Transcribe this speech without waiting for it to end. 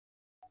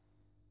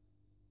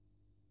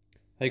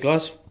Hey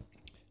guys,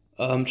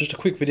 just a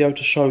quick video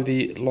to show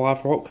the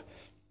live rock.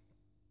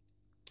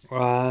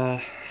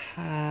 I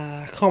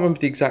can't remember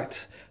the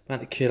exact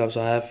amount of kilos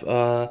I have.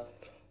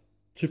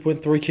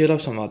 2.3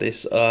 kilos, something like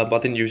this. But I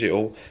didn't use it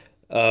all.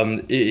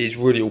 It is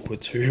really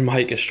awkward to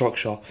make a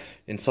structure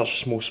in such a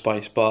small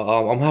space, but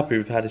I'm happy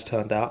with how this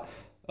turned out.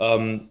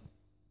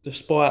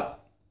 Despite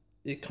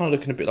it kind of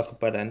looking a bit like a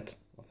bed end,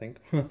 I think.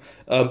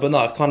 But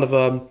no, kind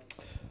of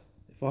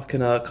if I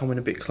can come in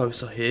a bit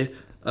closer here.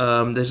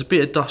 There's a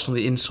bit of dust on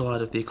the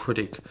inside of the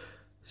acrylic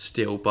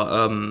still, but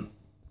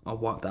I'll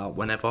wipe that out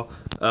whenever.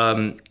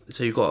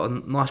 So you've got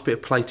a nice bit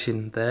of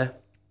plating there,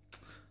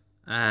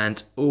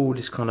 and all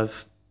this kind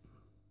of,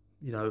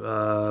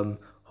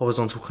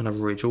 horizontal kind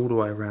of ridge all the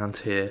way around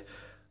here,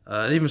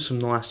 and even some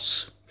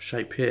nice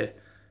shape here.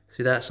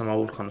 See, that's some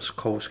old kind of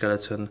coral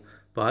skeleton,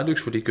 but it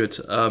looks really good.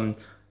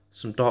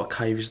 Some dark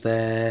caves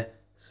there,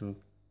 some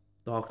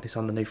darkness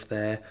underneath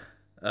there.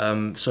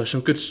 So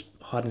some good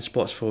hiding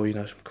spots for,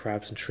 some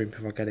crabs and shrimp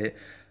if I get it.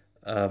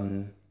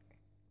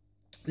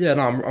 Yeah,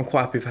 no, I'm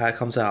quite happy with how it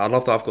comes out. I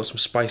love that I've got some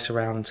space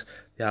around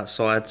the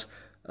outside.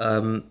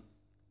 I'm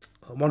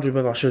wondering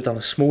whether I should have done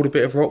a smaller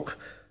bit of rock.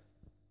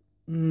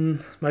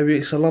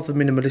 Maybe I love the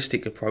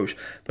minimalistic approach,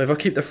 but if I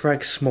keep the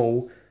frag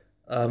small,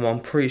 I'm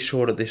pretty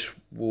sure that this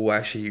will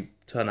actually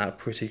turn out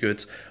pretty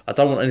good. I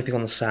don't want anything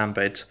on the sand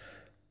bed.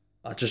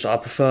 I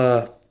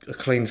prefer a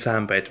clean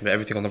sand bed with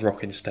everything on the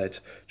rock instead,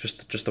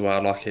 just the way I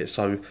like it.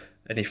 So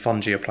any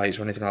fungi plates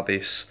or anything like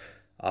this,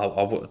 I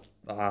would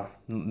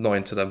not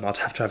into them. I'd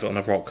have to have it on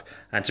a rock,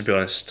 and to be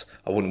honest,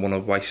 I wouldn't want to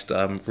waste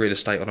real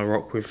estate on a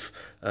rock with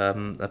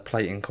a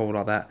plating coral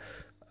like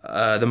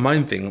that. The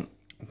main thing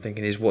I'm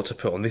thinking is what to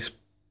put on this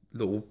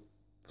little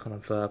kind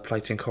of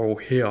plating coral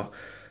here.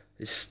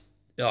 It's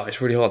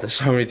really hard. There's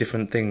so many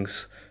different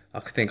things I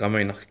could think. I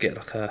could get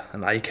like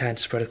an acan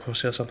to spread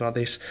across it or something like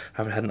this. I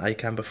haven't had an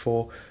acan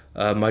before.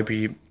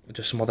 Maybe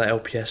just some other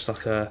LPS,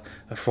 like a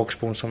frog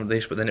spawn, something like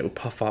this, but then it will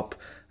puff up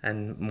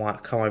and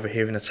might come over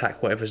here and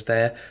attack whatever's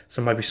there.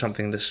 So maybe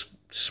something that's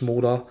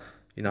smaller,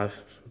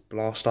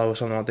 blasto or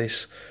something like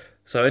this.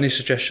 So any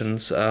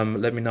suggestions,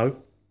 let me know.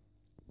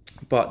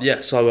 But yeah,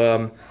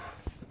 so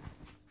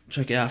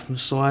check it out from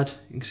the side.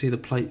 You can see the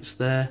plates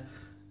there,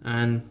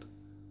 and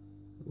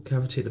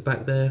cavity at the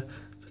back there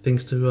for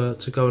things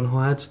to go and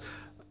hide.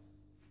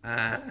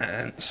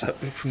 And so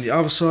from the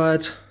other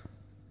side,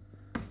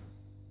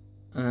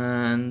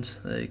 and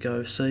there you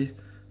go. See,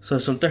 so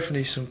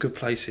definitely some good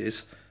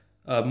places.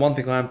 One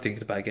thing I am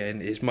thinking about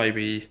getting is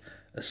maybe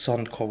a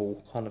sun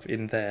coral kind of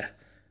in there.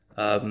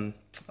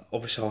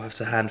 Obviously I'll have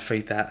to hand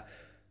feed that,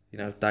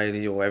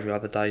 daily or every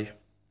other day.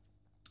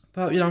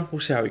 But we'll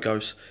see how it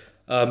goes.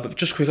 But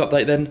just a quick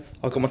update then.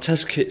 I've got my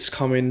test kits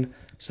coming,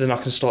 so then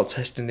I can start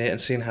testing it and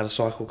seeing how the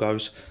cycle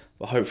goes.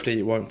 But hopefully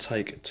it won't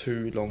take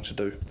too long to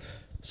do.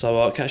 So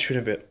I'll catch you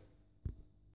in a bit.